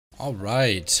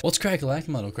Alright, what's crack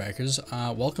Metal Crackers?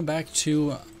 Welcome back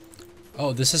to...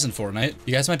 Oh, this isn't Fortnite.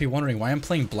 You guys might be wondering why I'm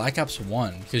playing Black Ops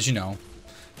 1, because you know,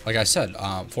 like I said,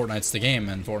 Fortnite's the game,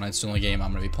 and Fortnite's the only game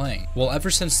I'm going to be playing. Well, ever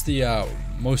since the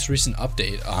most recent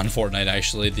update on Fortnite,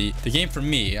 actually, the game for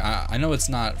me, I know it's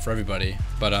not for everybody,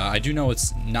 but I do know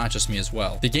it's not just me as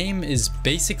well. The game is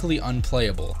basically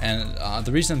unplayable, and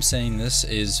the reason I'm saying this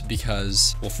is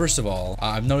because, well, first of all,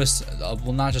 I've noticed,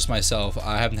 well, not just myself,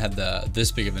 I haven't had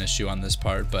this big of an issue on this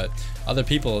part, but other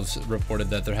people have reported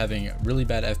that they're having really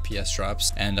bad FPS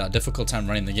drops and a difficult time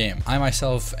running the game. I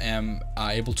myself am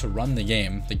able to run the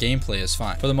game. The gameplay is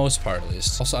fine, for the most part at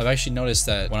least. Also, I've actually noticed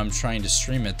that when I'm trying to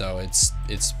stream it though, it's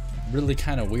really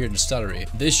kind of weird and stuttery.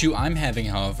 The issue I'm having,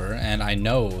 however, and I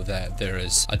know that there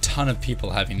is a ton of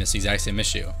people having this exact same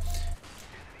issue.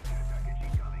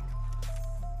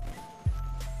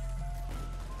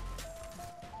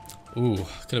 Ooh,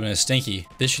 could have been a stinky.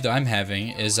 The issue that I'm having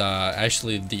is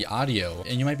actually the audio.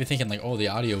 And you might be thinking like, oh, the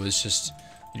audio is just,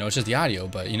 you know, it's just the audio,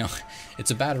 but you know,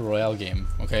 it's a battle royale game,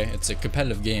 okay? It's a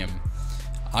competitive game.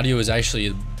 Audio is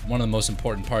actually one of the most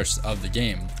important parts of the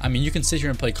game. I mean, you can sit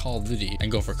here and play Call of Duty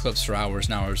and go for clips for hours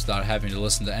and hours without having to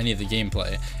listen to any of the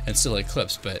gameplay and still like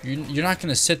clips, but you're not going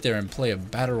to sit there and play a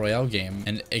battle royale game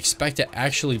and expect to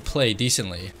actually play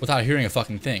decently without hearing a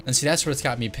fucking thing. And see, that's where it's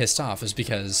got me pissed off, is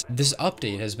because this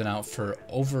update has been out for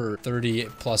over 30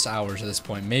 plus hours at this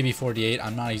point, maybe 48,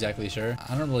 I'm not exactly sure.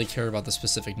 I don't really care about the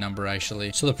specific number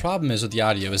actually. So the problem is with the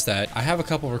audio is that I have a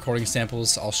couple recording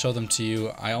samples, I'll show them to you.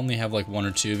 I only have like one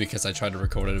or two because I tried to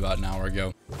record it about an hour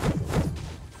ago.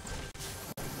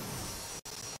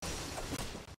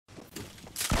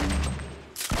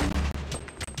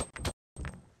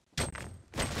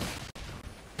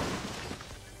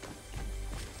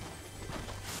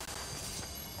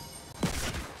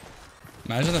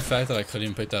 Imagine the fact that I couldn't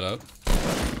even pick that up.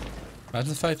 Imagine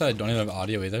the fact that I don't even have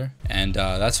audio either. And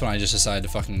that's when I just decided to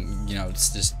fucking, you know,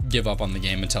 just give up on the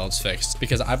game until it's fixed.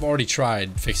 Because I've already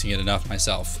tried fixing it enough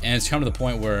myself. And it's come to the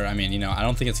point where, I mean, you know, I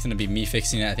don't think it's going to be me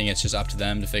fixing it. I think it's just up to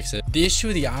them to fix it. The issue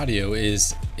with the audio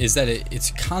is that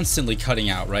it's constantly cutting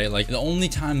out, right? Like, the only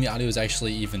time the audio is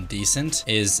actually even decent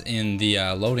is in the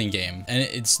loading game. And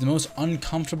it's the most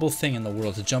uncomfortable thing in the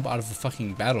world to jump out of a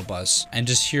fucking battle bus and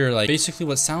just hear, like, basically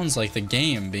what sounds like the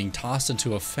game being tossed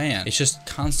into a fan. It's just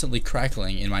constantly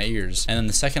crackling in my ears. And then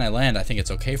the second I land, I think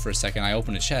it's okay for a second. I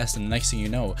open a chest, and the next thing you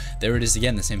know, there it is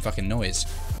again, the same fucking noise.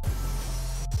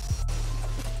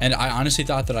 And I honestly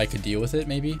thought that I could deal with it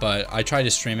maybe, but I tried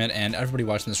to stream it and everybody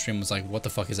watching the stream was like, what the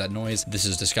fuck is that noise? This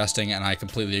is disgusting, and I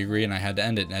completely agree, and I had to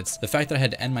end it. And it's the fact that I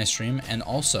had to end my stream, and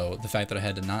also the fact that I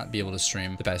had to not be able to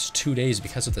stream the past 2 days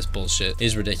because of this bullshit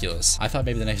is ridiculous. I thought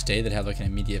maybe the next day they'd have like an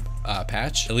immediate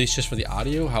patch, at least just for the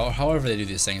audio. However they do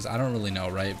these things, I don't really know,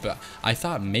 right? But I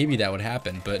thought maybe that would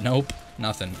happen, but nope.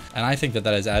 Nothing. And I think that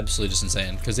that is absolutely just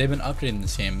insane, because they've been updating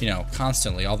this game, you know,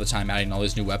 constantly, all the time, adding all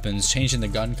these new weapons, changing the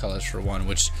gun colors for one,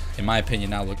 which in my opinion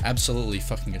now look absolutely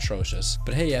fucking atrocious.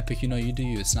 But hey, Epic, you know, you do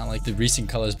you. It's not like the recent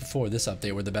colors before this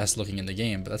update were the best looking in the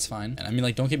game, but that's fine. And I mean,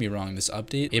 like, don't get me wrong, this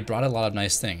update, it brought a lot of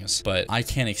nice things, but I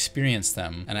can't experience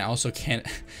them, and I also can't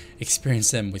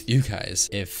experience them with you guys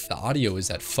if the audio is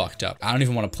that fucked up. I don't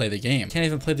even want to play the game. Can't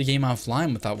even play the game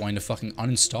offline without wanting to fucking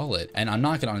uninstall it. And I'm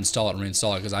not gonna uninstall it and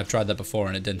reinstall it, because I've tried that before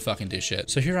and it didn't fucking do shit.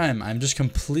 So here I am, I'm just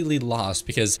completely lost,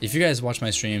 because if you guys watch my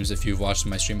streams, if you've watched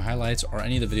my stream highlights or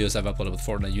any of the videos I've uploaded with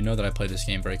Fortnite, you know that I play this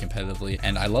game very competitively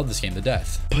and I love this game to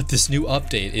death. But this new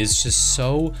update is just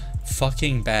so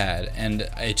fucking bad, and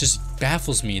it just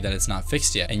baffles me that it's not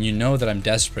fixed yet. And you know that I'm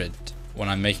desperate when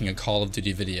I'm making a Call of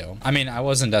Duty video. I mean, I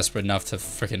wasn't desperate enough to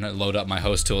freaking load up my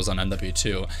host tools on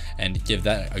MW2 and give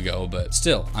that a go, but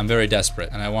still, I'm very desperate,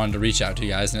 and I wanted to reach out to you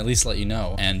guys and at least let you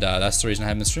know, and that's the reason I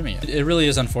haven't been streaming it. It really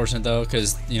is unfortunate though,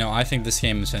 because, you know, I think this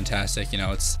game is fantastic. You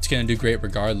know, it's gonna do great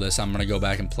regardless. I'm gonna go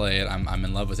back and play it. I'm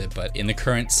in love with it, but in the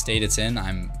current state it's in,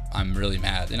 I'm really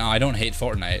mad. You know, I don't hate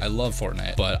Fortnite. I love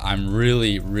Fortnite, but I'm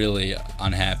really, really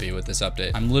unhappy with this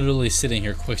update. I'm literally sitting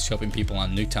here quickscoping people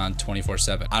on Nuketown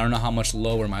 24/7. I don't know how much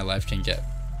lower my life can get.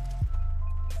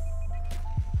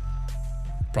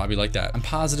 Probably like that. I'm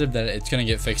positive that it's gonna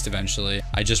get fixed eventually.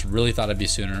 I just really thought it'd be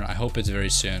sooner. I hope it's very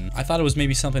soon. I thought it was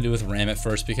maybe something to do with RAM at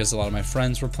first, because a lot of my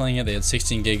friends were playing it. They had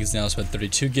 16 gigs, they also had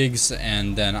 32 gigs,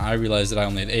 and then I realized that I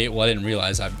only had 8. Well, I didn't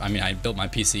realize. I mean, I built my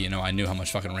PC, you know, I knew how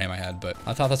much fucking RAM I had, but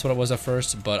I thought that's what it was at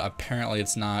first, but apparently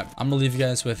it's not. I'm gonna leave you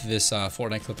guys with this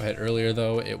Fortnite clip I had earlier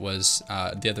though. It was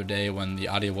the other day when the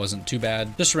audio wasn't too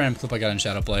bad. Just a random clip I got in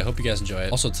Shadowplay. I hope you guys enjoy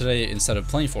it. Also today, instead of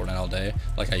playing Fortnite all day,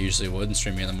 like I usually would and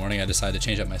streaming in the morning, I decided to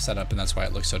change up my setup, and that's why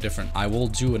it looks so different. I will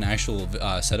do an actual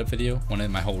setup video when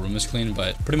my whole room is clean,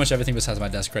 but pretty much everything besides my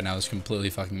desk right now is completely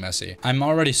fucking messy. I'm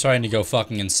already starting to go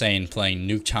fucking insane playing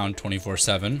Nuketown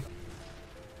 24/7.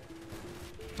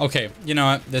 Okay, you know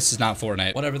what? This is not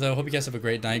Fortnite. Whatever though, hope you guys have a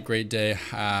great night, great day.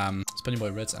 It's been your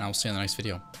boy Ritz, and I will see you in the next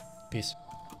video. Peace.